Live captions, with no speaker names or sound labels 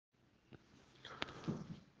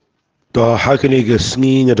Ta hakini ke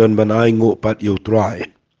sngi ngadon banai ngo pat yu try.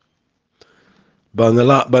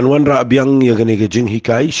 Bangala banwan ra biang ya gani ke jing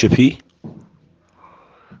hikai shepi.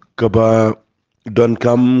 Kaba don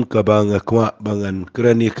kam kaba ngakwa bangan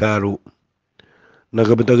krani karu.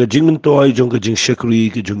 Nagabenta ke jing toy jong ke jing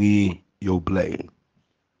shekri ke jungi yo play.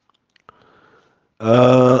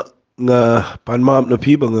 Nga panmam na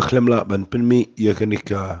pi bang klem la ban pinmi ya gani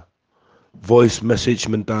ka voice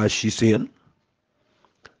message menta shisian.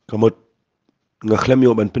 Kamot nga klem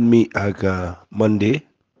yo ban pinmi aga Monday.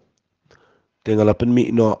 Tengah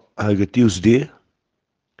penmi no harga Tuesday,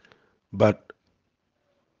 but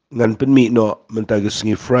ngan penmi no mentah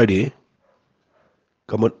sengi Friday,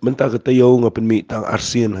 kamut mentah tayo nga penmi tang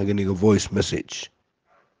arsian harga ni voice message.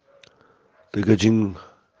 Tega jing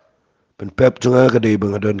penpep jonga kadai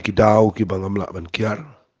bangadon ki daw ki bangamla ban kiar,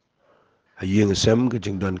 hayeng sem ke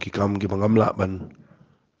jing don ki kam ki bangamla ban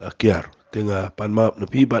kiar. Tengah panmap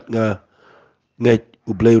napi bat nga ngai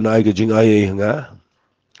ublay unai ke jing ayay nga,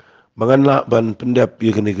 banganla ban pendep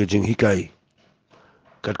ye kene ke jing hikai.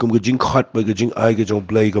 Kat kum ke jing khat ba ke jing ai ke jong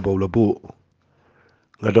play ka baula bu.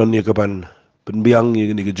 Ngadon ye kapan penbiang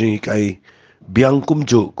ye ni ke jing hikai biang kum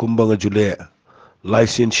jo kumbang jule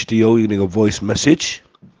license shitio ye ni ke voice message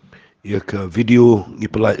ye ke video ni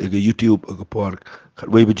pelai ke YouTube ke por kat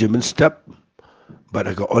wei bejemen step but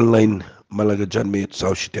ke online malaga janme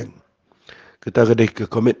sau shiteng. Kita ke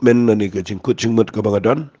commitment ni ke jing kut jing mut ke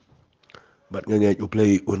bangadon but ngai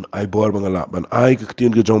play un ai bor bangala ban ai ke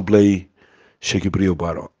tien ke jong play sheki brio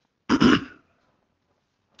baro.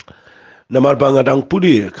 Namar bangadang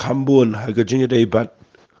pudi kambun haga jing day bat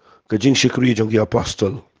kajing shikri jong ki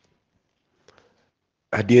apostle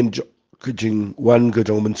adien kajing wan ka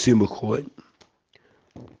jong mensim khoi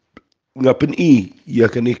ngapen I ya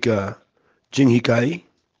kanika jing hikai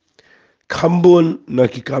kambun na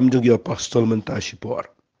ki kam jong ki apostle mentashipor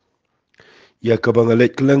ya ka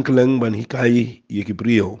bangalet keleng ban hikai ya ki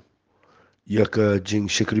brio ya ka jing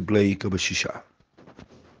shikri play ka bashisha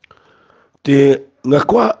te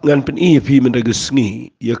ngakwa ngan pen I pi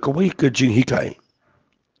mendagesngi ya ka wai ka jing hikai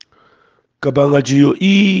kabanga jiyo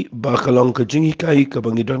I bakalong ka jing hikai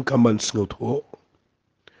kabangidon kaman sngot ho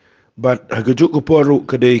but hagajuk ko poru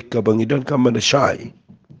kadai kabangidon kaman na shai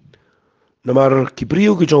namar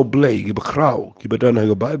kipriyo ki jong blay ki bakraw ki badan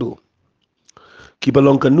haga bible ki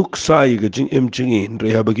balong ka nuksai ka jing jingin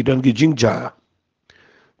reha bagidon ki jing ja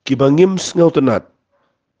ki bangim sngotanat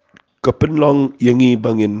kapenlong yangi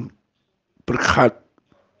bangin perkhat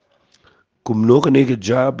kumno kane ke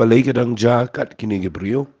ja balai kadang ja kat kini ke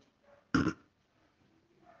brio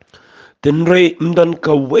tenre mdan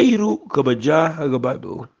ka weiru ka baja haga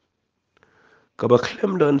bible ka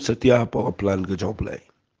baklem dan setia pa plan ke jong play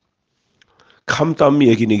kham tam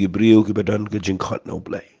ye kini ke brio ki badan ke jing khat no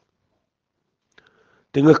play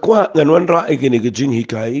tengah kwa ngan wan ra kini ke jing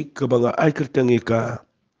hikai ka banga ai kerteng ka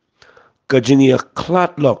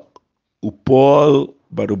Jingiakhlad lok upol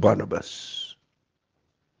baru Barnabas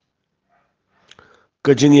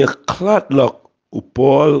ka Jingiakhlad lok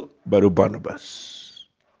upol baru Barnabas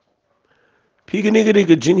pigini gini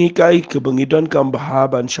ke jing hikai ke bangidon kam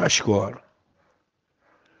bahaban shashkor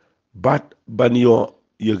bat banyo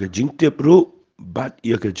ye ke jing tepru bat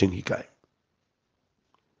ye ke jing hikai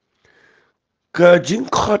ka jing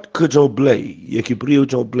khat ke jong blay ye ki brio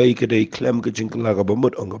jong blay ke dei klem ke jing kelaga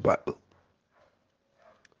bamut ong bat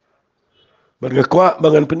Barga kwa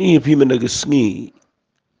bangan peni pi menaga sngi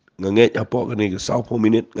nganget apa kene ke 20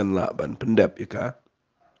 minit ngan la ban pendap ya ka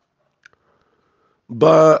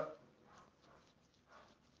ba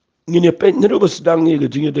ngine pen nero sedang ye ke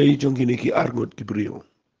jinga dei jong kini ki argut ki brio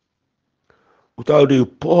utau de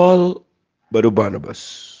Paul baru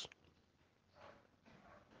Barnabas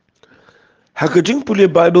hakajing puli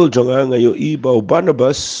Bible jonga ngayo I bau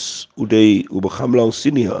Barnabas udai ubakhamlang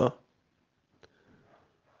senior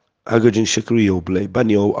hakajing shakriyo blay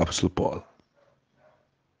banyo apostle Paul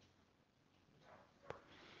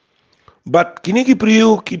but kini ki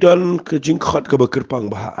brio kidan kajing khat ka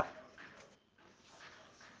bakirpang baha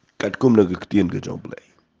kat kum na ketien ke jong blay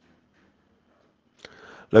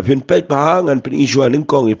la pin pet baha ngan pin iswa ning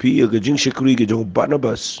kong ipi ke jing shakri ke jong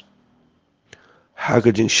Barnabas ha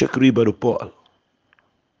ke jing shakri baru Paul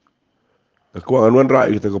kwa anwan ra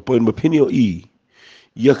kita ko poin mapinio I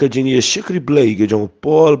ya ke jing ye shakri blay ke jong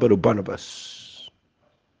Paul baru Barnabas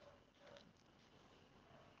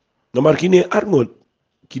namar kini arngot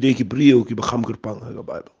kidai ki brio ki bakham kirpang ha ga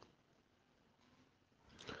Bible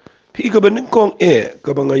pi ka baning kong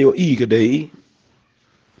ka bangayo I ke dei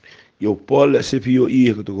yo Paul se pi yo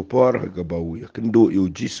I ka to ko por ha ga bau ya kendo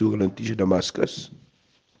yo jisu kan ti Damascus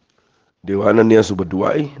dewana ni asu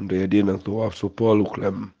berduai dia nang tu so Paul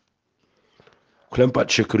uklam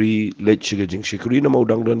Klempat syakri lech jing syakri nama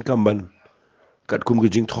udang dan kamban kat kum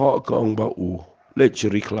jing tho ka ong ba u lech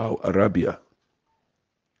riklau Arabia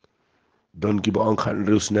don ki ba ong khat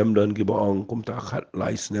rus nem don ki ba ong kum ta khat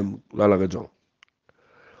lais nem lala ga jong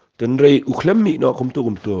ten rei u klem mi no kum tu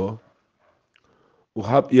u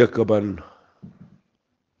hap ya ka ban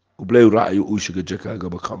u bleu ra u shiga jaka ga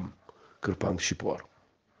ba kam kerpang sipor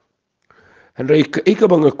Henry ka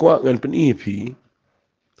bang kwa ngan pen ipi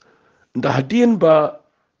nda hadien ba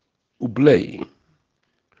u blei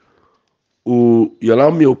u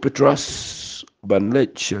yalami u Petras ban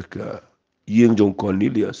lech ka yeng jong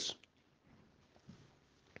Cornelius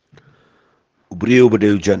u breu ba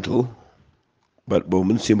deu gentle but bo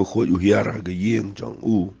men sim ko u hiara ga yeng jong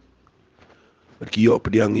u but ki yo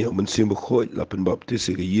pediang yo men sim ko la pen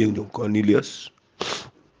baptis ga yeng jong Cornelius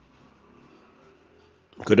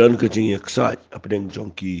kadan ka Jingiakhlad apedeng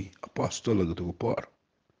jong ki apostol ga tu por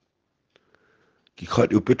ki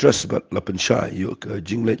khat u Petras bat la pen sha yo ka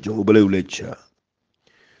jinglet jong u bleu lech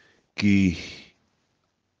ki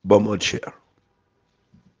bamod share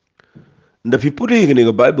nda pi puri ga ni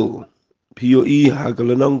ga Bible POE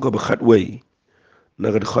hagalanong ka bakhat way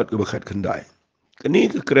nagadkhat ka bakhat kandai kani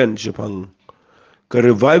ka kren sipang ka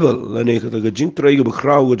revival lani ka taga jing tray ka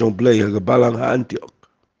bakraw ka jong blay haga balang ha Antioch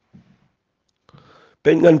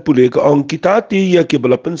pengan puli ka ong kitati ya ki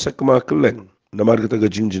balapan sa kama keleng namar ka taga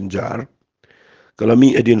jing jinjar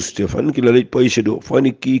kalami edin Stefan kilalit pa isya do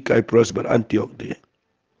faniki kay pros bar Antioch de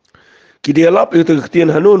kidi alap ito taga katiyan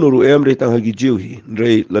hanon nuru emre tang hagi jiwhi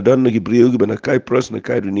nrei ladan nagi briyo ki bana kay pros na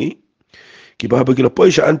kay rini ki baba kila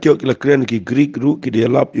poisha Antioch kila kren ki Greek ru ki dia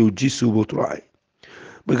lap yu jisu bo trai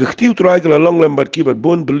baga ktiu trai kila long lembat ki bat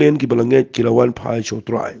bon belen ki balanget kila wan pai show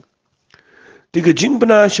trai tiga jing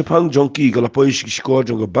bana shapang jongki kila poish ki skor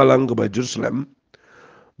jong balang ka ba Jerusalem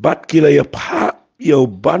bat kila ya pa ya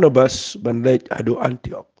Barnabas ban let adu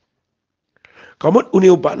Antioch kamot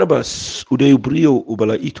uniu Barnabas uday brio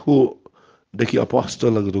ubala itu daki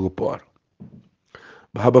apostol lagu tu por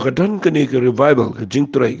bahaba kadan kani ke revival ke jing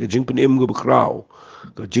trai ke jing penem go bakraw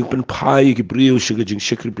ke jing pen pai ke brio shiga jing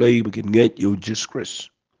shikri play bikin nget yo Jesus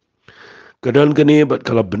Christ kadan kani bat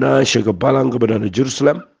kala bena shiga balang ke badana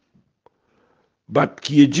Jerusalem bat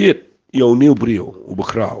ki jit yo new brio u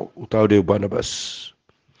bakraw u taw de Barnabas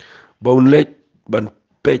baun let ban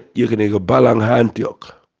pet ye kani ke balang ha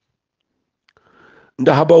Antioch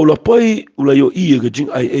nda haba ula poi ula yo iya ke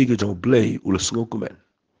jing ai ke jong play ula sngokumen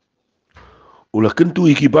ula kentu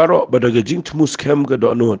iki baro badaga jing tmus kem ga do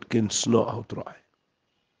not ken sno outrai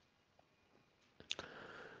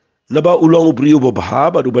naba ulong ubriu babaha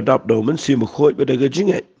badu badap do men sim khoi badaga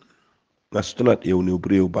jinge ngastunat eu ni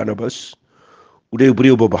ubriu Barnabas ude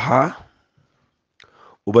ubriu babaha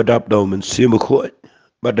ubadap do men sim khoi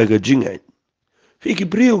badaga jinge fiki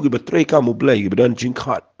briu gi batrai kamu blai gi badan jing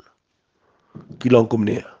khat kilong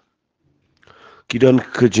kumne kidan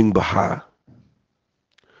kejing baha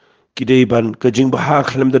kidei ban kejing baha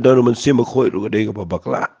khlem da do men sim khoi ru ga de ga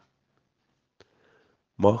babakla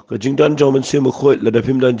mo ka jing dan jom se mo khoi la da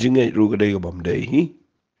phim dan jing ai ru ga dei ga bam dei hi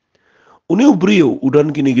uni ubrio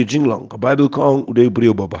udan kini ge jing long ka Bible kong udai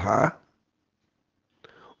ubrio ba ha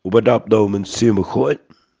ubadap do men se mo khoi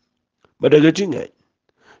ba da ga jing ai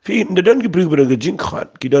fi da dan ki brio ba da ga jing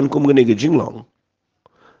khat ki dan kum ge jing long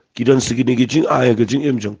ki dan sigi ge jing ai ge jing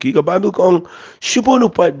em jong ki ka Bible kong shibonu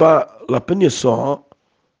pai ba la pen ye so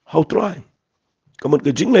how try kamat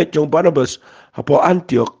ge jing le jong Barnabas hapo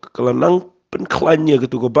Antioch kala nang pen klanya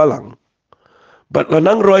ge tu go balang bat la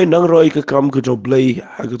nang roi ke kam ke joblay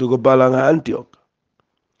ha ke tu go balang ha Antioch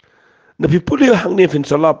na pipuli hang ne fin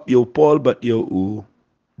salap yo Paul bat yo u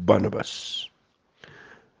Barnabas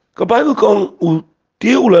ka Bible kong u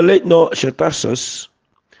tia ula let no Tarsus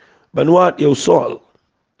banwat yo Saul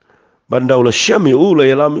bandaw la Shami ula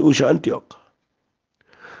yalami u sha Antioch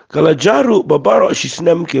kala jaru babaro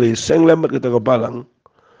shisnem kile senglem ke tu go balang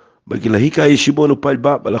bagi la hikai shibonu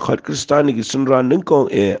palba bala khat kristani ki sunran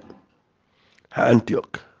ningkong ha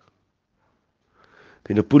Antioch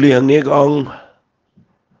pina puli hang ne kong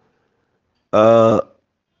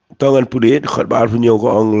tangan puli khat bar punyo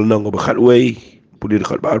kong nang ko khat way puli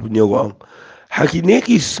khat bar punyo kong haki ne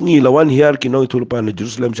ki sngi lawan hiar ki nong tulpa na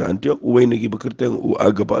Jerusalem sa Antioch uway na ki bakirteng u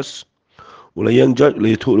Agabas ula yang judge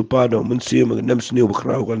ula tulpa do mensi mag nem sni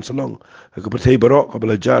bakraw kan salong haka patay barok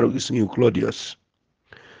kabala jaro ki sngi Claudius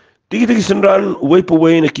tigi senran uway pa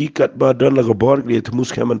way na ki kat ba dan laga bor ki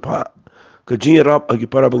temus kaman pa ka jing rap agi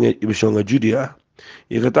para banget ibisonga Judea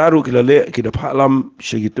ya kataru kilale kita phalam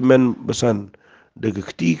shagitemen basan daga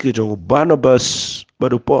kti ke jong Barnabas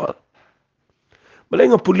badu Paul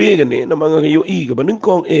malenga puli gane na mga yo i ga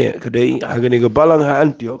baningkong kadai hagane ga balang ha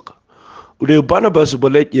Antioch Udah Barnabas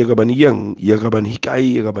boleh ia kaban yang, ia kaban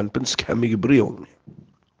hikai, ia kaban penskami kebriong.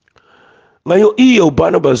 Ngayo iyo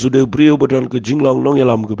Barnabas udah beriau badan ke jinglang nong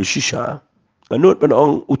yalam ke besisha. Anut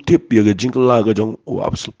penong utip ia ke jingkla ke jong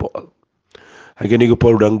uapsel Paul. Hagani ke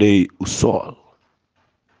Paul dang de usol.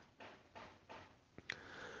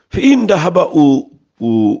 Fiin dah haba u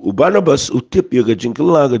Barnabas utip ia ke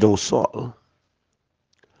jingkla ke jong usol.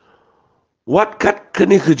 Wat kat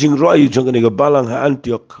kini ke jing roy jong kini ke balang ha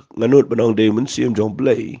Antioch nganut penong de mensim jong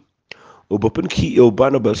blay. U bapen ki iyo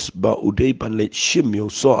Barnabas ba udai pan let shim yo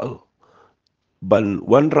sol. Ban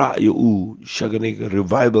wan ra yu syagani ke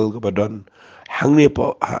revival ke badan hangni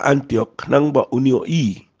pa ha Antioch nang ba unio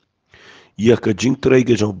ia ke jingtrai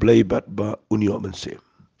ke jong blay bat ba unio mense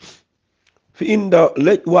fi inda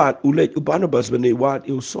let wat u let Barnabas bani wat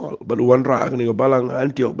yu sol ban wan ra ni ke balang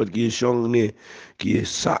Antioch bat ki syong ni ki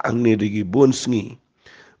sa ang ni de ki bons ni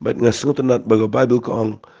bat ngasngot nat ba Bible ko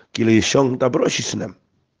ang ki le syong ta bro shisnam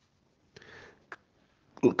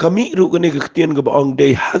kami ru ke ketien ke baong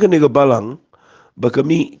de ha ke balang ba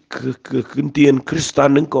kami kentien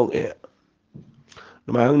Kristan nengkong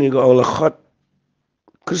namang ni ko ang lakhat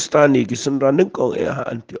Kristani ki senran nengkong ha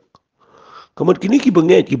Antioch. Kamu kini ki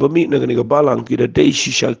benget ki bami na kani balang ki da dei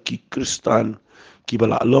shisha ki Kristan ki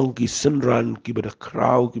bala long ki senran ki bada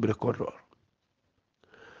kraw ki bada koror.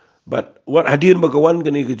 But what hadir bagawan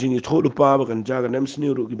kani ki jingi thodu pa bakan jaga nem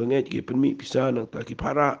sniru ki benget ki penmi pisa nang ta ki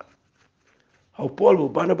para. Hau Paul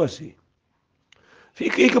bu Barnabas si. Fi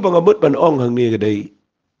ki ka bangamut ban ong hang ni ka dei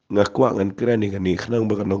ngakwa ngan krani kani khnang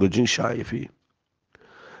bakan nong jing shy fi.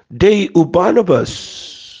 Dei u Barnabas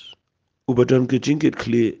u badan ki jingit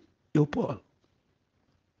kli yo Paul.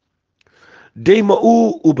 Dei ma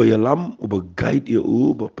uba yalam, uba guide ya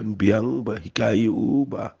uba penbiang, ba hikai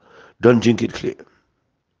uba don jingkit kli.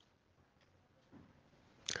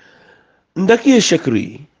 Ndaki ya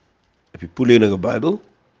syakri, tapi pulih na Bible,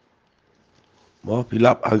 mo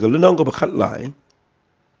pilap agal nang ko bakat lai.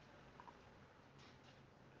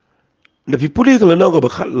 Tapi pulih kalau nang ko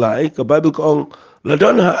bakat lai, ke Bible ko ang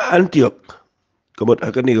ladon ha Antioch, kamot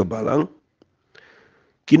akan ni ka balang.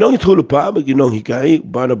 Kinong itu lupa, kinong hikai,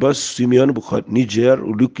 Barnabas, Simeon, bukat Niger,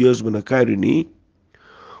 Lucius, Manakairi ni,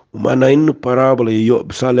 umanain para bala yo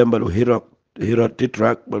Salem balu Herat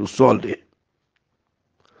titrak balu solde.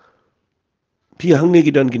 Pi hang ni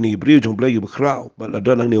kidan kini beriu jong blagi bakrau, bala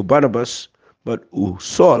dan hang ni Barnabas, bat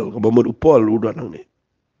sol, kabamud Paul udan hang ni.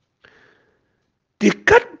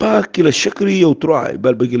 Tikat pa kila syakri yo try,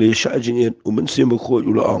 bal bagila syajingin umensim bakhoj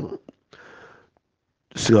ula ong.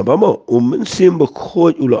 Singa bamo, umensim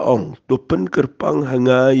bakhoj ula ong, topen kerpang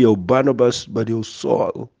hanga yo Barnabas badiu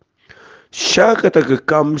sol. Sya kata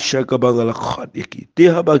kekam sya kabangala khat iki.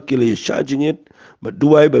 Tiha ba kila syajingit, bat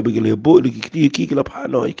duai ba bagila bo lagi iki kila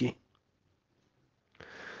pano iki.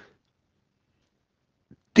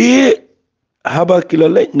 Ti haba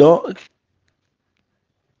kila lej no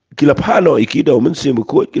kila pano iki da umensim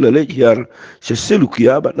bakhoj kila lej hiar sya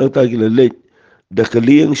selukia bat nangta kila lej da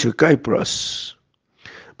kaliang sya Cyprus.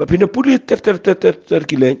 Ba pinapuli ter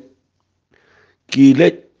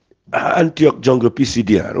kilej Antioch jongga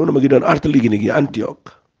Pisidia. Una magidan arteli gini Antioch.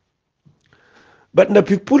 But na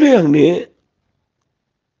pipuli yang ni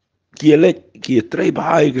ki tray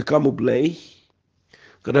bahai ke kamu blay.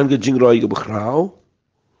 Kadang ke jingroy ke bakrau.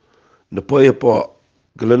 Na poya po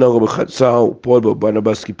kelenang ke bakhat sao Paul ba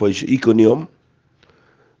Barnabas ki poy Iconium.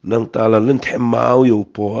 Nang tala lenthem mau yo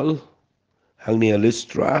Paul hang ni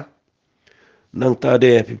Listra. Nang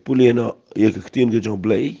tade pipuli no ye ke tin ke jong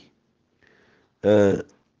blay.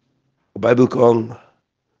 Bible kong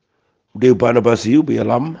de Barnabas yu be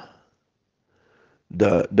alam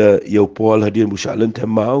da yo Paul hadir musyalin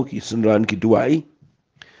temau ki senran ki duai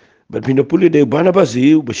ban pinapuli de Barnabas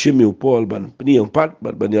yu be shim yu Paul ban peni yang pat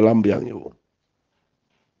ban yalam biang yu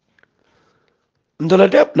ndala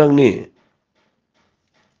dep nang ni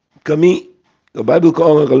kami ke Bible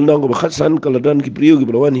kong kalau nang ko bakhatsan kalau dan ki priu ki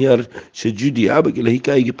belawan hiar sejudi ab ki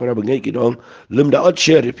lahikai ki para bangai ki dong lem da ot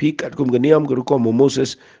share fi kat kum ganiam ko ko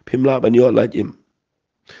Moses pimla ban yo lajim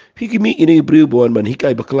Hikimi ini beriu buan man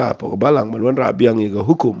hikai bakla po balang man wan rabiang iga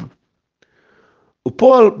hukum.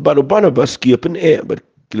 Upol baru Barnabas ki pen bat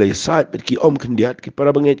kila sat bat ki om kendiat ki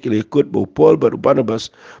para banget kila ikut bo Paul baru Barnabas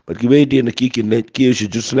bat ki wedi na ki net ki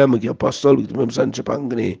Jerusalem ki apostol ki memsan Jepang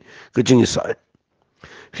ni ke jing sat.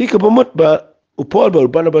 Hika pamut ba Upol baru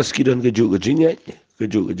Barnabas ki dan ke ju ke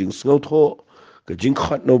jing sngot ho ke jing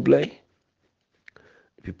khat no blay.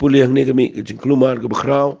 Pipuli yang ni kami ke jing kelumar ke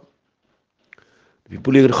bakrau.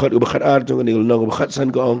 Pipuli ke khat ke bakhat ar jong ni nang bakhat san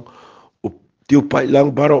ko ang tiu pai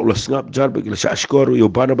lang barok la ngap jar bagi la syashkor yo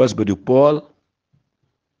Barnabas bagi Paul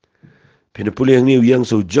Pina puli yang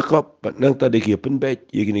so Jacob, but nang tadi kia penbet,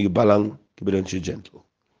 ia kini balang, kibadan si gentle.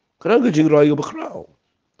 Karang ka jing roi ka bakraw.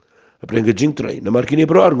 Apren ka jing tray, namar kini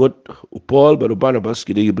berargot, Paul baru Barnabas,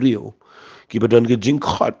 kini brio, kibadan ka jing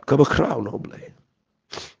khot ka bakraw na oblay.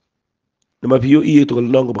 Namar piyo iya tu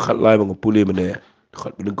kalong ka bakat lai mga puli mana,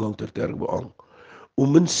 khot binagong terter boong.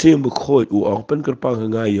 Umen sem bekhoy uang pen kerpang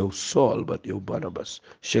ngayaw Saul bat yaw Barnabas,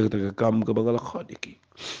 siya ka kam ka mga lakhot iki.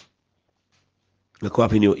 Ngakwa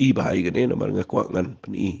pinyo ibahay gani, namar ngakwa ngan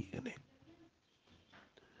pani gani.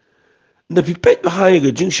 Na pipet bahay ga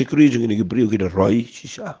jing shikri jing ni gibriyo kita roy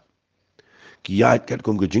sisa. Ki yat kat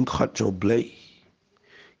kong ga jing khat jong blay.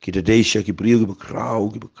 Kita deisha ki briyo ki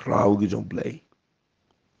bakraw ki jong blay.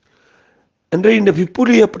 Andai na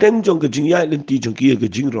pipuli ya pedeng jong ga jing yat lenti jong kia ga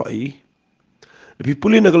jing roy. Na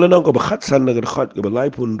pipuli na galanang ka bakhat san na ga khat ga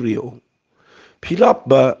balay pun rio. Pilap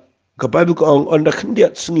ba ka Bible ko ang anda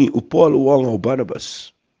kendiat sengi upol uang au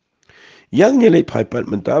Barnabas. Yang nyelay paipat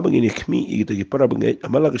mentabang ini kmi kita ki para bangay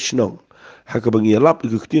amala ka sinong. Haka bangi alap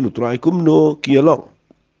ikutino try kumno kialong.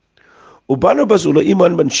 O Barnabas ula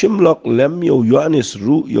iman ban shimlok lem yo Yohanes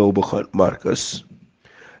ru yo bakhat Marcus.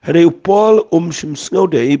 Hare Paul shim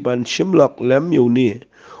sngodei ban shimlok lem yo ni.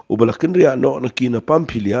 O balakin ria no na ki na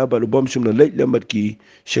Pampilia ban ubam shim na late lembat ki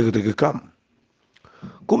shagata ka kam.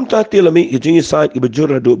 Kumta tilami kijingi sait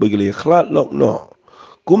ibajura do bagili khlat lok no.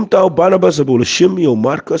 Kumta Barnabas abula shim yo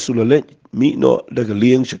Marcus ula late mi no daga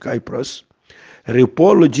liang shakai pras. Hari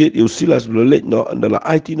Paul legit eu silas ulalek no andala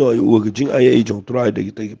IT no eu gajing aya jong try de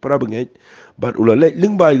kita para banget but ulalek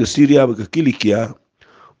lingbai ke Syria ke Kilikia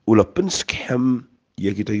ula pen scam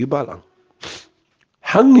ya kita gi balang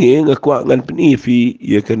hangi ngakwa ngan peni fi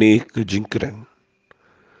ya kane ke jingkren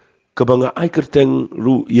kabanga ai kerteng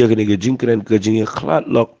ru ya kane ke jingkren ke Jingiakhlad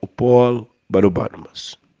lok Paul baru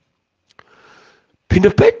Barnabas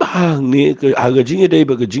pinapet bahang ni ke aga jingi dai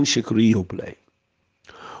ba ke jing shikri ho play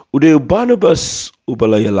udah Barnabas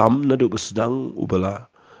ubala yalam na do sedang ubala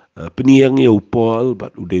peniang ya Paul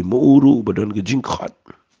bat udah muuru badan ke jingkhat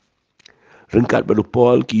rengkat badu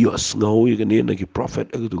Paul ki yos ngau ya kan na ki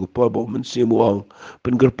prophet aku tu Paul bawa mensi muang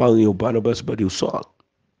pengerpang ya Barnabas badu Saul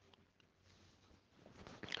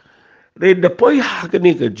re dapoi ha kan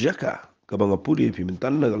ni ke jaka ka banga puli fi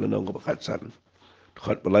mentan na kalau nang ka bakatsan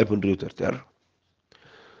khat balai pun ru ter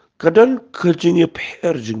kadan ke jingi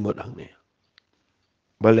per jing modang ni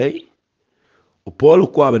balai o Paul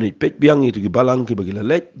kwa bani pet biang itu ki balang ki bagi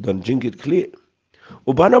lalet dan jingkit kli.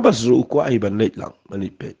 O Barnabas ru kwa i ban let lang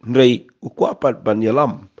bani pet. Nrei o kwa pat ban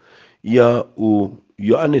yalam ya o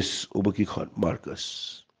Yohanes o bagi khat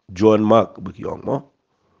Marcus. John Mark bagi ong mo.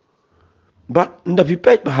 But nda pi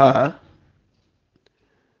pet baha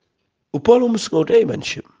o Paul ngau dai man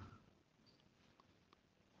shim.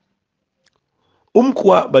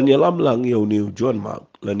 Kwa ban yalam lang ya ni John Mark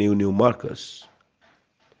la ni Marcus.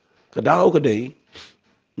 Kadao kadai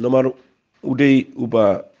nomor udai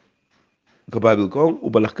uba ke Bible kong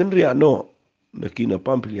ubalakan ria no nakina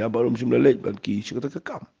Pampilia baru musim lalet ban ki sikata ka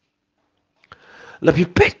kam lapi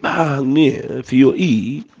pet bahang ni fio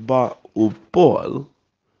i ba u Paul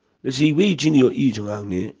si we jin yo i jangang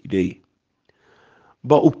ni dei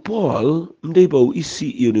ba u Paul mdei ba u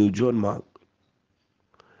isi i ni John Mark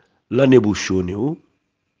la ne bu show ni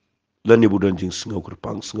la ne bu dan jing sngau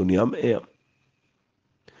kerpang sngau ni am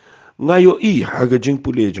ngayo i haga jing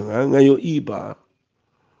pule jangang ngayo i ba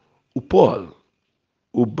u Paul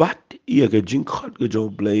ubat ia ke jingkhat ke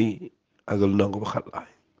jong blay agal nang ko bakhat lai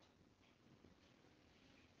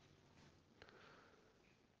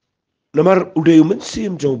namar uday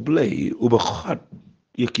mensim jong blay ubakhat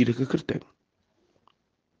ia kira ke kerteng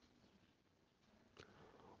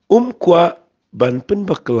kwa ban pen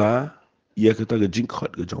bakla ia kata ke jingkhat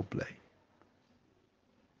ke jong blay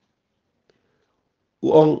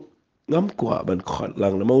uong ngam kwa ban khat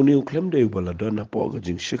lang na mau ni klem de bala don na po ke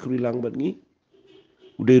jing shikri lang ban ngi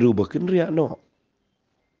uday ru bakin ria no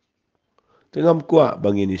tengam kwa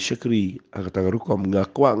bangini shikri akata rukom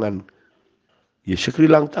ngakwa ngan ya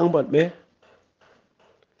shikri lang tang bat me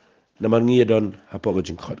naman ngi don apa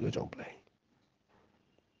ke jingkhat ke jong blay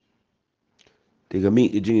tiga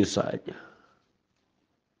mi ke jing side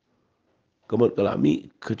kamot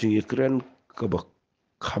kalami ke jing kren ke bak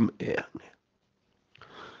kham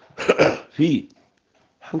fi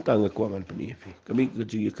hang tang ko man pni fi kami ke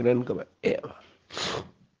jing kren ke ba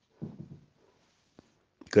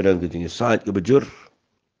kadang ke jing side ke bajur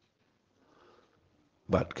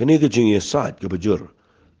bat kani ke jing side ke bajur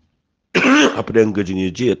apa dan ke jing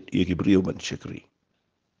jet ye ki brio ban shikri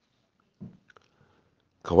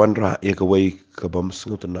kawan ra ye ke wai ke bam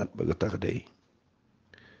sngutanat bagata kadai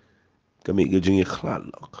kami ke jing khlal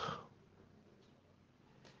lok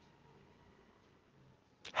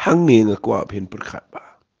hang ni ngakwa pin perkhat ba.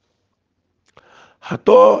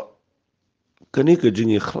 Hato kani ke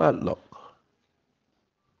Jingiakhlad lok.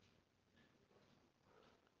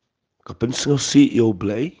 Kapen si yo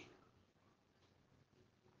blay.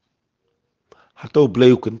 Hato blay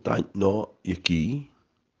ukentany no yaki.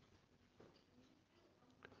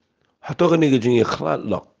 Hato kani ke Jingiakhlad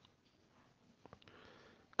lok.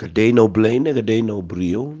 Kadai no blay ne kadai no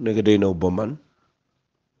brio ne kadai no boman.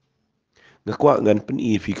 Ngakwa ngan pen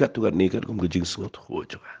i fikat tu kat ni kat kum ke jing sengot ho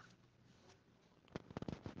juga.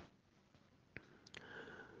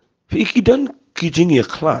 Fikidan ki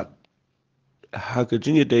Jingiakhlad. Ha ke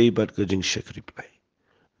Jingiakhlad bat ke jing syakri play.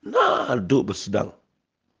 Na duk bersedang.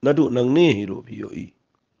 Na duk nang ni hidup hioi.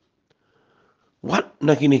 Wat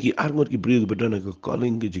nak ini ki arngot ki beri kepada nak ke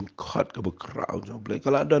calling ke jingkot ke berkerau jauh boleh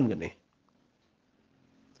kaladan ke ni.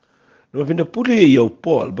 Nama pindah pulih yau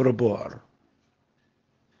Paul berabor.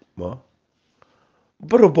 Ma,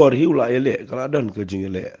 berabor hiu lah elek kaladan ke jing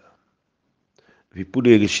elek. Vi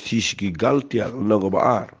pulih ke sisi ki galtia nang ke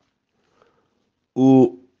baar.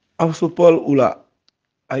 U asu Paul ula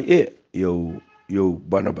ai yau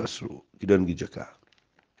Barnabas ru kidan ki jaka.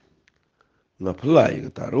 Ngapelai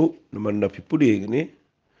ke taruh nama na pi pulih ke ni.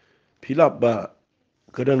 Pilap ba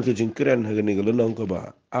kedan ke jingkeren haga ni gelenong ke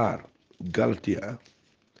ba ar galtia.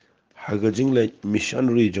 Haga jingle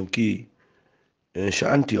missionary jongki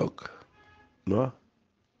sa Antioch, no?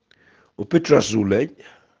 U Petrus zulej,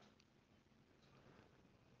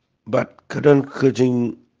 bat kadang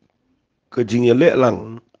kejing elek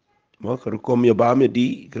lang, no? Kerukom ya ba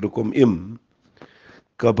di, kerukom im,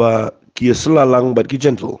 kaba kia selalang bat ki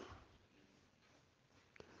gentle.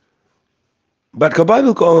 Bat ka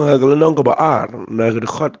Bible ko ang hagalanong ka ba ar, na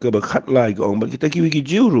kedekhat ka ba khatlay ko ang bat kita kiwi ki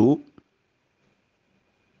jiuru,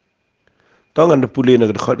 tangan na puli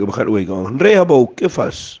na kedekhat ka ba khatway ko ang reha ba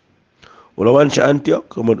kefas. Ulawan sa Antioch,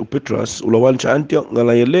 kamat u Petrus, ulawan sa Antioch,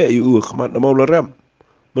 ngalay le, yu kamat na maularam.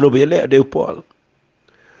 Manubay le, ade Paul.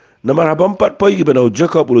 Namar habampat poy gibana u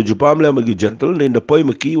Jacob, ulu jupam le, magi gentle, linda poy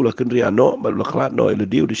maki, ula kenri ano, mat ula klat no, ila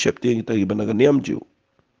di, ula syepti, kita gibana ka niam jiu.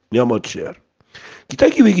 Niam out share. Kita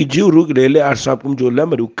kiwi ki jiu ru, kida le arsap kum jiu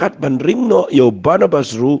lam, adu kat ban ring no, yo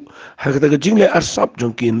Barnabas ru, hakata ka jing le arsap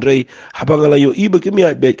jong kinrei, habangala yo iba kimi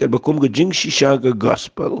bet, kat bakum ka jing shisha ka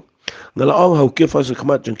gospel. Ngalaong hau kefa sa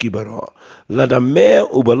kamat jang kibaro. Lada me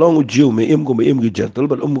u balong u jiu me im ki gentle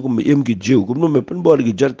ban ko me im ki jiu. Kum no me penbor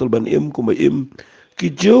ki gentle ban ko me im ki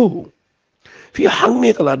jiu. Fi hang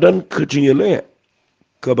me kaladan kejingele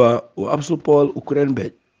kaba u absu Paul Ukraine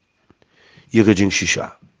bet. Ye kejing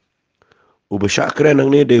shisha. U besyak keren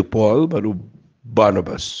nang ne de Paul baru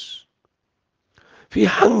Barnabas. Fi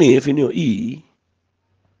hang me fi nyo i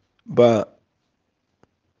ba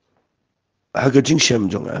haga jing shem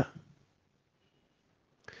jonga.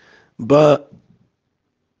 Ba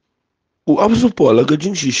u absu Paul haga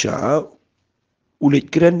jing shisha ulit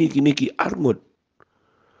keren ni kini ki arngot.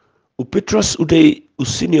 U Petrus uday u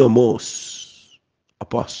senior most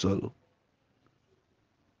apostle.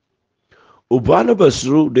 U Barnabas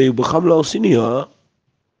ru uday bekamla u senior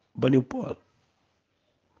bani Paul.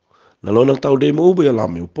 Nalonang tau day mo ubay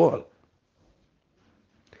alam u Paul.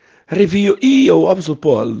 Review yo absu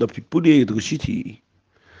Paul na pipudi itu siti.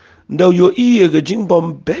 Ndaw yo ga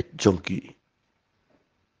jingbom bet jonki.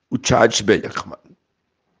 U charge bet yakman.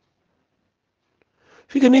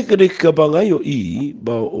 Fika ni kadek ka bangayo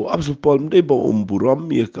ba o absu Paul mde ba umburam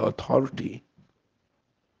ya ka authority.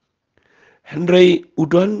 Henry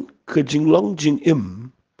udan ke jinglong jing im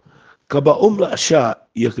ka ba la asya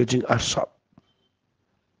ya ke jing asap.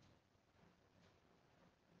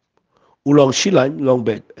 Ulang silan long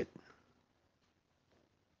bet.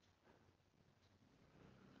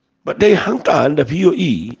 But day hangtan da piyo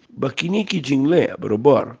ba kini ki jing le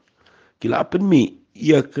berobor kila apen mi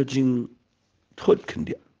ya ke jing thot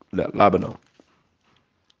kendia la labano.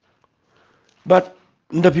 But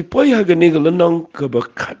nda pipoy haga ni galanong ka ba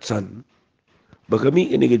katsan ba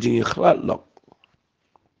kami ini ke Jingiakhlad lok.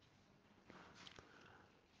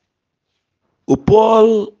 U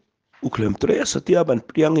Paul u klem tre setiap an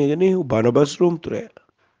priang ini u Barnabas rum tre.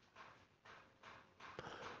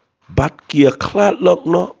 Bat kia khlad lok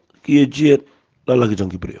no kia jet lalagi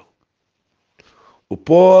jong kibriyo. U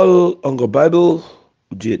Paul anggo Bible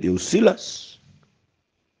u jet u Silas.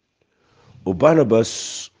 U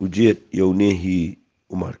Barnabas u jet u nehi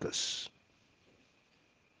u Marcus.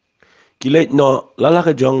 Kilet no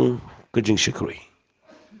lalaka jong kejing syukuri.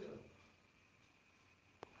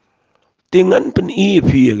 Dengan pen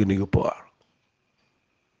fi gani ko par.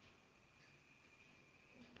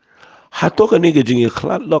 Hato kani ke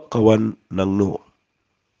Jingiakhlad lok kawan nang no.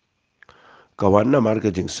 Kawan na mar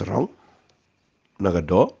ke jing serong.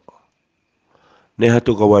 nagado, ne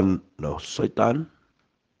hatu kawan no syaitan,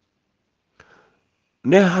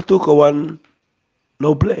 ne hatu kawan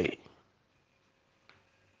no play.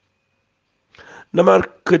 Namar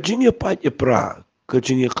kejingnya pat pra,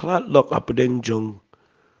 kejingnya klat lok apa deng jong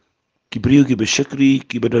kibriu ki besyakri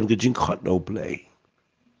ki badan kejing khat no play.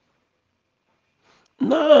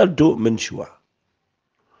 Na do mensua.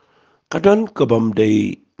 Kadang kabam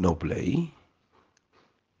day no play.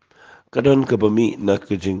 Kadang kabami na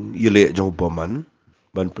kejing yele jong paman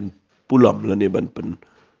ban pen pulam lani ban pen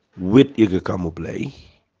wit ye ke kamu play.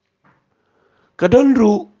 Kadang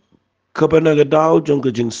ru kabana gadau jong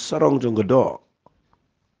kejing sarong jong gado.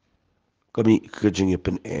 Kami kejing ye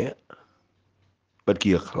pen bat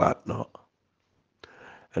ki khlat no.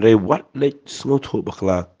 Re wat let sngot ho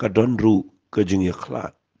bakla kadang ru kejing ye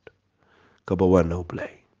khlat kabawan no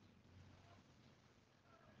play.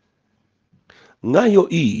 Ngayo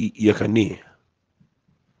ya kani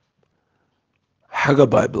haga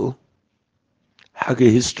Bible haga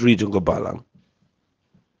history jong balang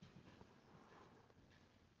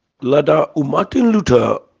lada Martin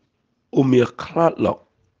Luther ya klat lok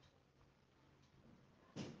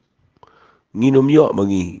nginom yo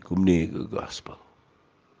mangi kumni ke gospel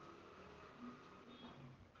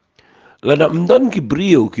lada mdan ki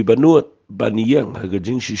brio ki banuat baniyang haga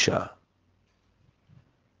jing shisha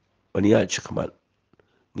baniya chikmat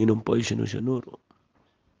nginom po isinu shanuro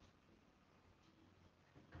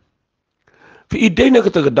fi idena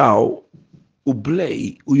kata gadao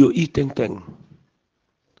ublay uyo iteng teng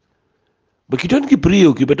bakidon ki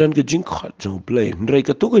brio ki badan ke jing khat jong play ndrai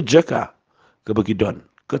ka to ka jaka ka bakidon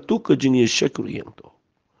ka to ka jing ye shakuri yang to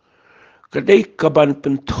kadai kaban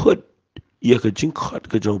penthut ya ka jing khat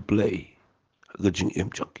ka jong play ka jing em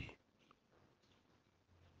chaki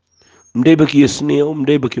mdai baki sneo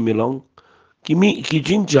mdai baki milong kimi ki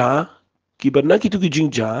jinja ki barna ki tu ki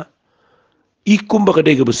jinja ikum baka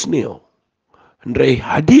dega besneo ndrai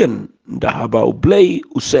hadian da haba ublay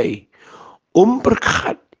usai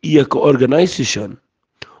perkat ia ke organisation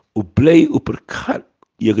ublay perkat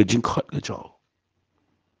ia ke jingkhat ke jaw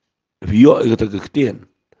vio ia ke ketien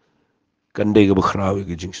kan dega bekhrawe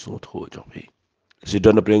ke jing sot ho jaw bi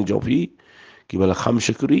sidon na preng jaw bi ki bala kham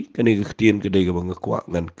shakuri kan dega ketien ke dega bangakwa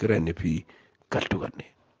ngan keren ne pi katuan ne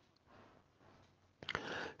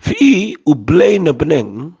fi ublay na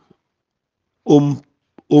beneng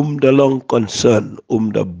dalong concern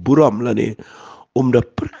da buram lani da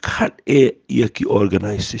perkat ia ki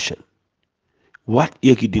organisation what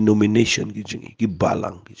ia ki denomination ki jingi ki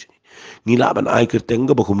balang ki jingi ngilaban ai kerteng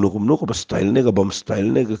ga bakum no ko style ne ga bam style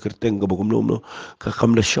ne ga kerteng ga bakum no ka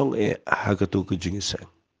kam na shong ha ka to ki jingi sang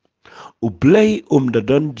ublay da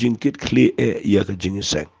don jingkit kle ia ka jingi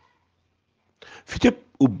sang fitep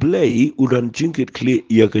ublay udan jingkit kle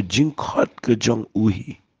ia ka jingkhat ka jong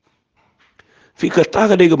uhi Fika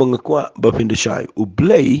taka dega mangakwa bapinda shai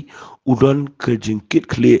ublay udon ke jingkit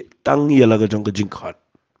kle tang yala ka jong ke jingkhat.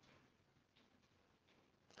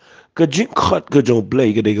 Ke jingkhat ke jong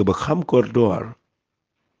blay ke dega bakham koridor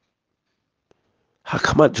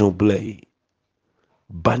hakmat jong blay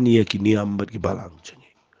bania ki niam bat ki balang changi.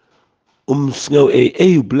 Sngaw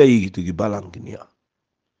ublay gitu ki balang ki niam.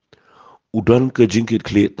 Udon ke jingkit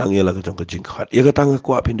kle tang yala ka jong ke jingkhat. Ya ka tang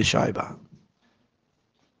kwa pinda shai ba.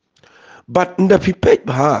 But nda pipet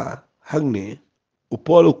ba hang ni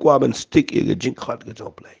upolo kwa ban stick ya ka jingkhat ke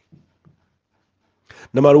jong blay.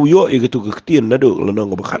 Namar uyo e gitu ketien nado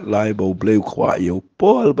lanong bakat lai bau bleu kwa yo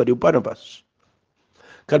Paul ba Barnabas.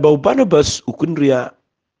 Kad bau Barnabas ukunria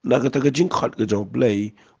na kata ka jingkhat ka jong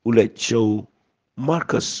blay ulai show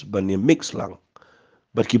Marcus ban ye mix lang.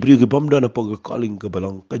 Bat ki brio ki bom dana po ka calling ka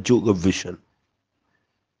balong ka jo ka vision.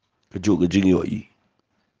 Ka jo ka jingyo i.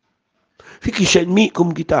 Fiki shen mi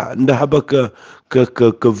kum kita nda haba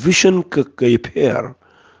ka vision ka pair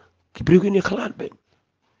ki brio ki ni khalat ben.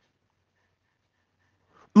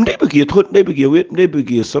 Mdai bagi thot mdai bagi wet mdai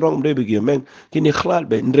bagi sarong mdai bagi meng kini khlad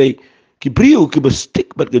be ndrei ki brio ki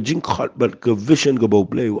stick bat ga jing khat bat ga vision ga bo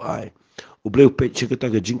bleu ai u bleu pe chikata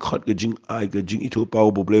ga jing khat ga jing ai ga jing ito pa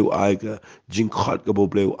bo bleu ai ga jing khat ga bo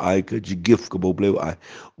bleu ai ga ji gift ga bo bleu ai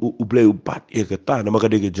u bleu bat e ga ta na ma ga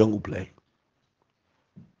de ga jong u bleu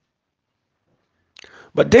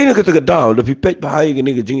but dena ka ta ga down the pipet ba ai ga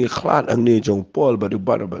ni ga jing khlad ang ni jong Paul ba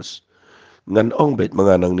Barnabas ngan ong bet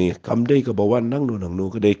mga nang ni kamday ka bawan nang no nang no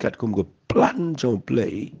kaday kat kum ko plan jong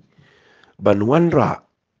play banwan ra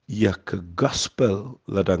ya ka gospel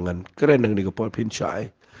ladangan keren nang ni ka Paul Pinchai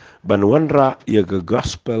banwan ra ya ka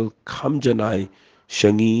gospel kam janai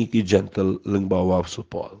shangi ki gentle leng bawa so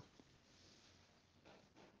Paul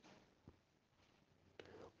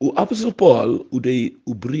U Apostle Paul udai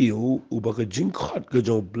ubriu ubaga jingkhat ke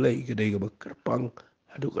jong blai ke dai ke kerpang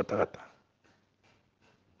adu kata-kata.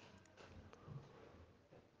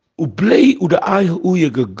 U blai uda ai u ye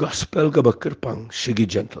ke gospel ke kerpang segi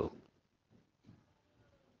gentle.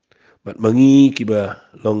 But mangi kiba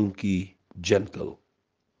long ki gentle.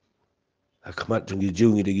 Akmat jong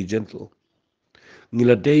jung dagi gentle.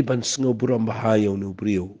 Ngila dai ban sngo buram bahaya unu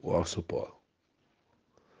ubriu u Apostle Paul.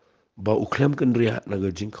 Ba uklem kan riat naga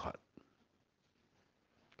jingkhat.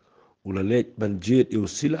 Ula let banjit eu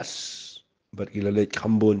silas, but ila let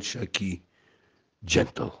kambon syaki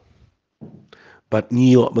gentle. But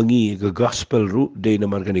ngiyo mangi ke gospel ru day na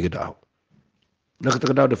margani kedau. Na kata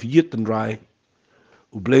kedau da fiyit dan rai.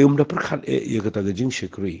 Ublay da perkat ye kata ke jing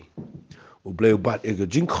syakri. Ublay bat ye ke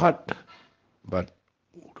jing khat, but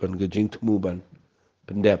kan ke jing temu ban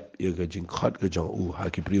pendep ye ke jing khat ke jong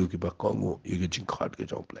haki priu ki ba kongo ye ke jing khat ke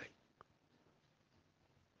jong play.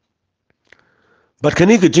 But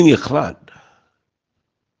kani ke Jingiakhlad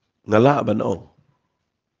ngala ban ong.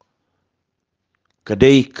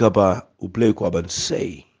 Kadai kaba ublay ko ban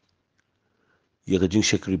say. Ye ke jing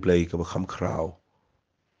syakri play kaba kham krau.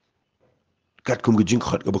 Kat kum ke jing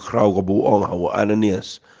khat kaba krau kaba ong hawa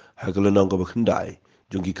Ananias. Hagala nang kaba kendai.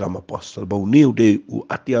 Jungki kam apostle bau niu de u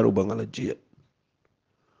atiaru bangala jit.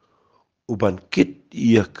 Uban kit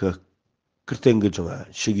ia ke kerteng ke jonga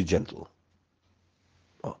shigi gentle.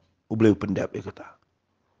 Ublay pendap ia kata.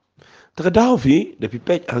 Takadaw fi da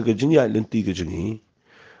pipet aga jingya lenti ke jongi.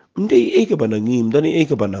 Mdei e ke banangi, mdani e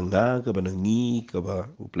ke bananga, ke banangi, ke ba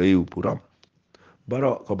ublay upuram.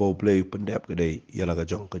 Barok ke ba ublay pendap ke day ialah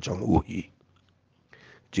ke jong uhi.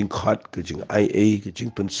 Jing khat ke jing IA ke jing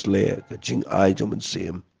penslea ke jing ai jong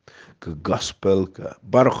mensem ke gospel ke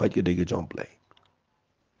barok ke day ke jong play.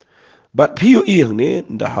 But piu iang ni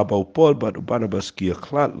nda habau Paul but Barnabas kia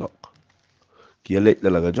klat lok. Kia let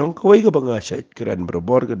lalaga jong kawai ke banga syait keren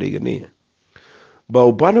berbor ke day ke ni.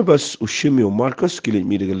 Bau Barnabas ushimio Marcus kilit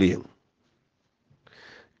mi de liang.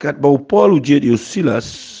 Kat bau Paul ujiet yu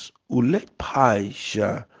Silas ulet pai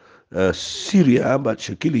sya Syria bat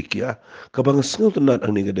sya Kilikia kabang sengau tenat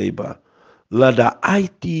ang ni ke day ba. Lada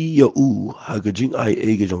IT ya haga jing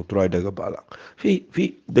IA ke jong try daga balang. Fi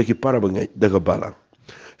daki para bangai daga balang.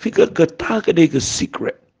 Fi ke ta ke day ke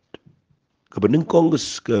secret. Ke benengkong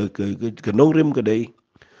ke nongrim ke day.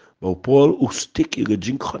 Bau Paul ustik ya ke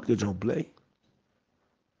jing khat ke jong play.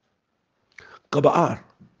 Kabaar.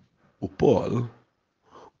 U Paul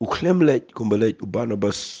uklem let kumbalet u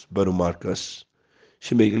Barnabas baru Marcus.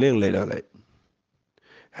 Simay geleng let alet.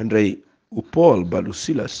 Henry u Paul baru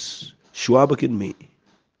Silas. Shua bakin mi.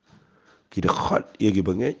 Kita khat ia gi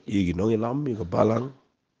banget, ia gi nong ilam, ia gi balang.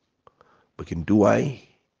 Bakin duai.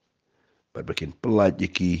 Bakin pelat ia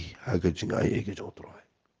ki haga jingai ia gi jong troy.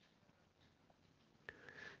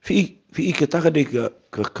 Fi kata ka de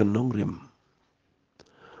ke kenong rim.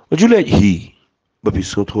 Majulet hi. Bapi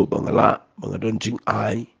soto bangala, bangadon jing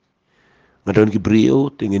ai. Ngadon ki brio,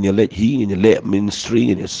 tingin ya let hi, ngin ya let ministry,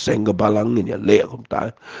 ngin ya senga balang, ngin ya let kum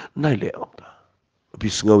ta. Nai let kum ta. Bapi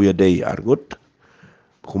sengau ya day argut.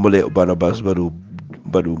 Kumbale Barnabas baru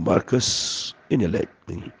Marcus ini let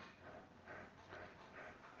ni.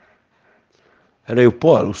 Ada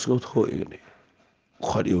Paul usngot ho ini.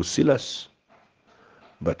 Khadi Silas.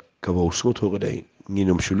 But kau usngot ho kadai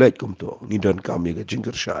nginum sulet kum to. Ngidan kami ke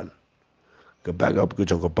jingkershan. Ke bag up ke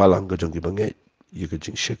jong ke balang ke jong ke banget. Ia ke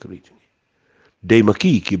jing syekri. Day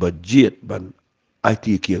maki ki ba jet ban IT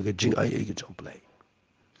ki ke jing ai ke jong play.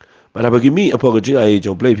 Mana bagi mi apa ke jing ai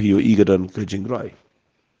jong play piu i ke dan ke jing rai.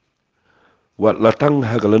 Wat latang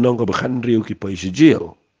ha kalanong ka bakhan riu ki pai si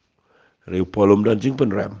jail. Riu polom dan jing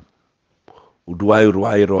pen ram. Uduai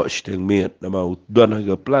ro steng miet nama udan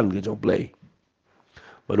ha plan ke jong play.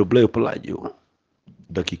 Baru play pelaju.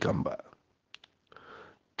 Daki kamba.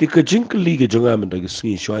 Tika jing keli ke jong aman dagi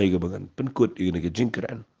sengi syai ke bangan. Penkut i ke jing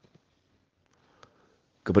keren.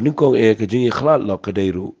 Kebaningkong ke Jingiakhlad lo ke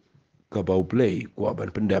dairu. Ka bau play kuat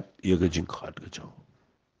ban pendap ia ke jing khat ke jong.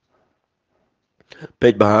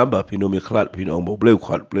 Pej bahamba pinom ikhlat pinom bau play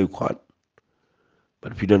kuat.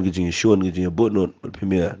 But pidan ke jing syuan ke jing bonot. But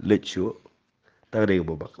pimia let syuan. Tak ada yang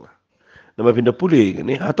berbaklah. Nama pindah pulih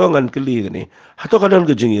ni, hatongan keli ni, hatongan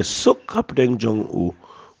ke jengi sok kap deng jong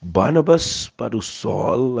Barnabas baru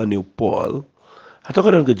Saul lani Paul,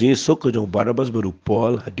 hatongan ke jengi sok ke jong Barnabas baru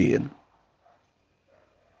Paul hadian.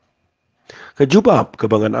 Kejubab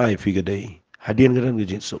kebangan ai figure day, hadian ke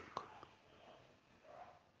jengi sok.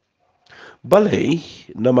 Balai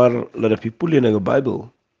namar lada pipuli na Bible,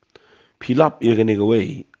 pilap ia kene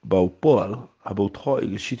gawai bau Paul abau thoi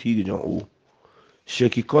ke siti ke jong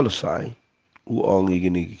Syaki Kolosai uang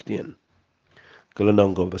igini giktian. kalau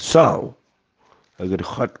nang ko basau agar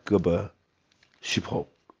khat ke ba shipho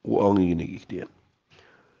u ongi ni iktian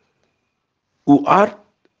u art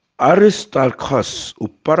Aristarchus u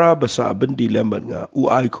para basa bendi lemban nga u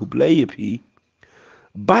ai ku blai pi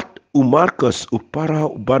bat u Marcus u para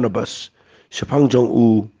u Barnabas sepang jong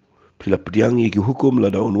u pila pediang ki hukum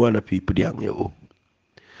la daun wana pi pediang ya u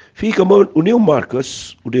fi kamon uniu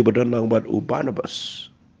Marcus u de badan nang bat u Barnabas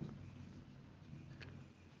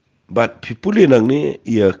bat pi puli nang ni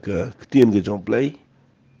ia ke ketien ke jong blai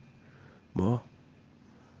mo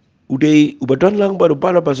u de u badan lang bat u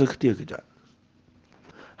Barnabas ketia ke ja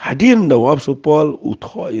hadin da wap so Paul u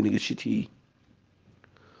tho ini ke siti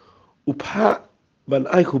u pa ban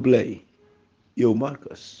ai ku blai yo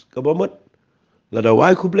Marcus kabamat lada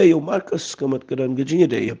wai ku blai yo Marcus kamat kedan gajinya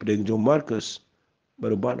de ya pedeng jong Marcus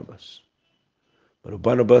baru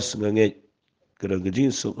Barnabas nganget kedan gajin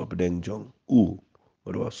so ka pedeng jong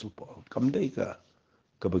baru asul Paul kam dei ka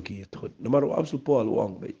kabagi thot namar asul Paul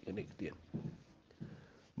wang bai ene kitian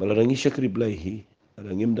balarangi syakri blai hi ada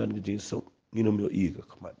ngim dan gajin so nginum yo ka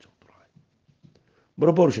kamat jong trai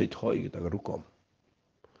baru syai thoi kita garukom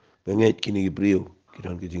nganget kini brio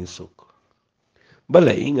kedan gajin sok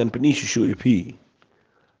balai ngan peni susu ipi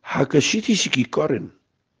haka siti siki koren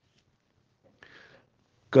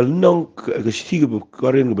kalnong ka siti ke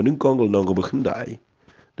koren ke bening kong kalnong ke bekhendai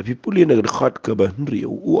tapi puli na khat ke bahri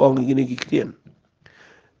u ong gini kiktian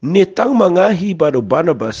ni tang mangahi baru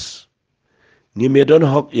Barnabas ni medan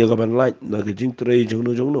hok ya gaban light na ke jing trei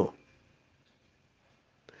jongno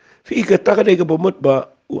fi ka ta ka de ke bomot ba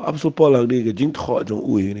u absu polang de ke jing tho jong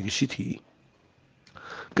u ni ke siti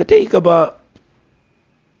ka te ka ba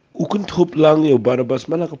u kun thup lang yo Barnabas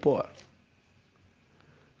mala ka por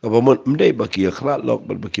kabamon mdai baki akhlaq lok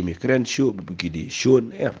baki mi kren shu baki di shun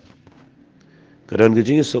kadan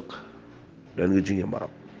gajing sok dan gajing ma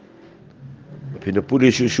pina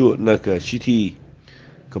puli shu na ka city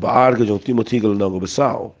ka baar ka jong Timothy gal na go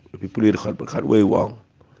basao pi puli khat wei wang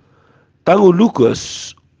tangu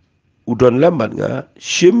Lucas udon lemban nga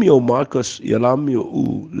shim yo Marcus yalam yo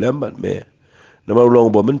u lemban me na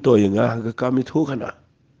long bo mento nga ka kami thu kana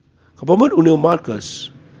kabamon unyo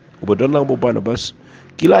Marcus ubadon lang bo Barnabas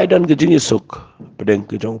kilai dan gajing sok pedeng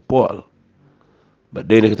ke jong Paul ba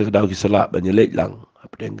de ne ka daw ki sala ba nyelej lang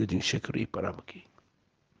pedeng gajing shekri para maki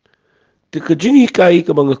te gajing kai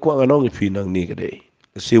ka bang kwa nganong finang ni ka de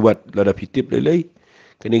siwat lada pitip lelei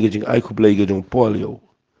kani gajing ai ku play gajing Paul yo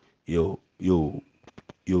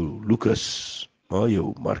Lucas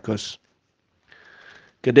yo Marcus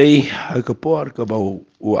kadai ha ka por ka ba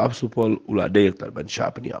u absu Paul ula de tar ban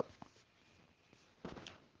shap ni ap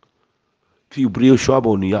fi brio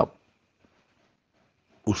shabo ni ap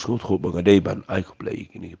usut ko bang dai ban ai ku play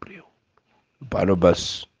kini brio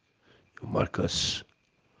Barnabas Marcus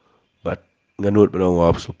but nganut banong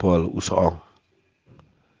absu Paul usong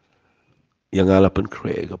yang ngalapan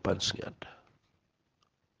kre ka pansingat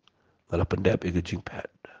ngalapan dap e gajing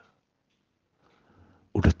pad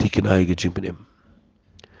udah tikin ai gajing penem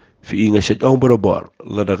fi inga syat ong barabar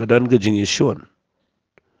lada kadan gajing yeshon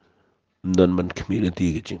dan man kemilan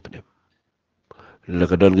ti gajing penem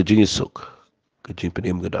lada kadan gajing yesok gajing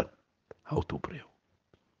penem gadan how to pray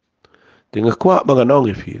tengah kwa mga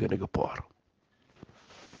nong fi ka nagapor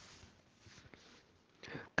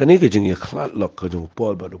kani gajing yakhlad lok kajong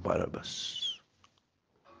Paul baru Barnabas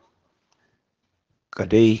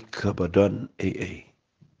kadai kabadan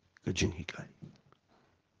gajing hikai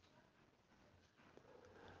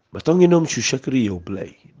matong inom syusyakri yo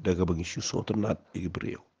blay daga bangi syuso ternat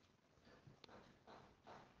brio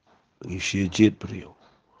bangi syajit brio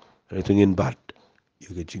itu ngin bat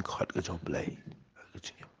yo gajing khat kajong blay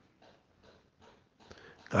gajing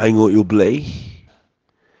ai ngo yo blay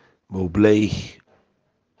mo blay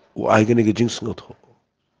u ai gani gajing sngot ho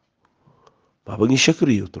ba bangi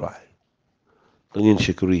syakri yo try tangin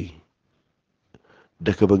syakri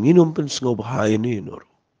daga bangi inom pen sngo bahaya ni nor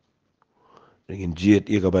dengan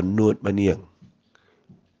jiet ia kaban nut maniang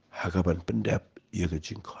hakaban pendap ia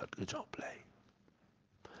gajing khat kajong blay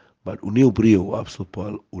but uniu brio absu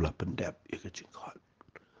Paul ula pendap ia gajing khat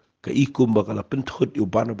ka ikum bakala penthut yo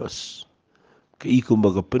Barnabas ka ikum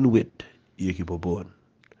baka penwit ia ki bobon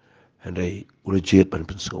handai ula jet ban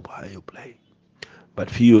pensau bahaya blay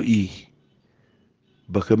but fio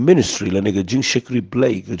baka ministry la nega jing shekri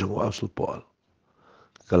blay ka jong absu Paul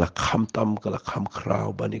kala kham tam kala kham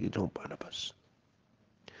krau bani ka jong Barnabas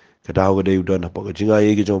kadaw ka day udan apa ka jinga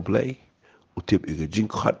ia ka jong blay utip ia ka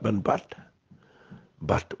jing khat ban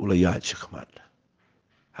bat ula ya chikmat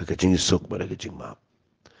haka jing sok bada ka jing map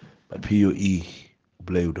but fio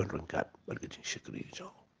blay udan rangkat bada ka jing shekri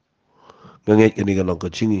jong nganget kani ka long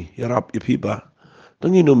ka jingi yarap ipi ba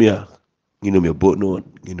Tanginom ya bonon,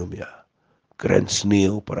 nginom ya grand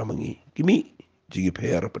snail para mangi. Kimi jingi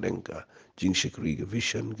per penengka, jing shikri ga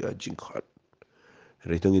vision ga jing khat.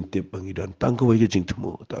 Retong intip bangi dan tangko wai jing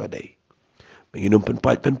temu ta dai. Banginom pen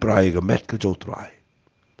pat pen prai ga met ka jong trai.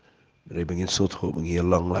 Re bangin sot ho bangi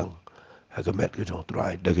lang lang. Ha ga met ka jong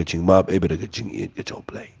trai, da ga jing map ebe da ga jing it ga jong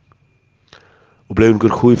play. O play un kur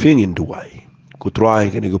khui fing in duai. Ku trai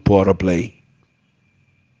ka ni ga pora play.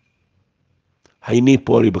 Hai ni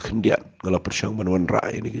pori bakendian ngala persyang manwan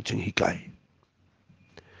rai ni ga jing hikai.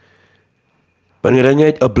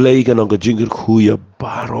 Pangirangay ablay ka ng kajingir kuya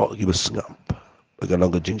baro ki basngamp. Pagka ng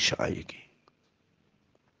kajing syay ki.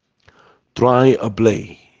 Try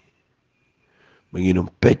ablay. Manginom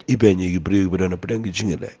pet iben yung ibriyo ba na padang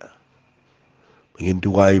kajing ila. Mangin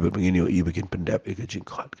duway ba mangin yung ibigin pandap yung kajing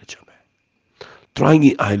kat kajame. Try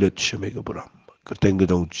ngi islet siya may kaburam. Kateng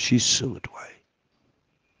gadong chisung duway.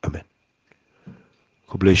 Amen.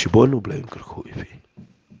 Kublay siya bon, ublay yung karkuy fi.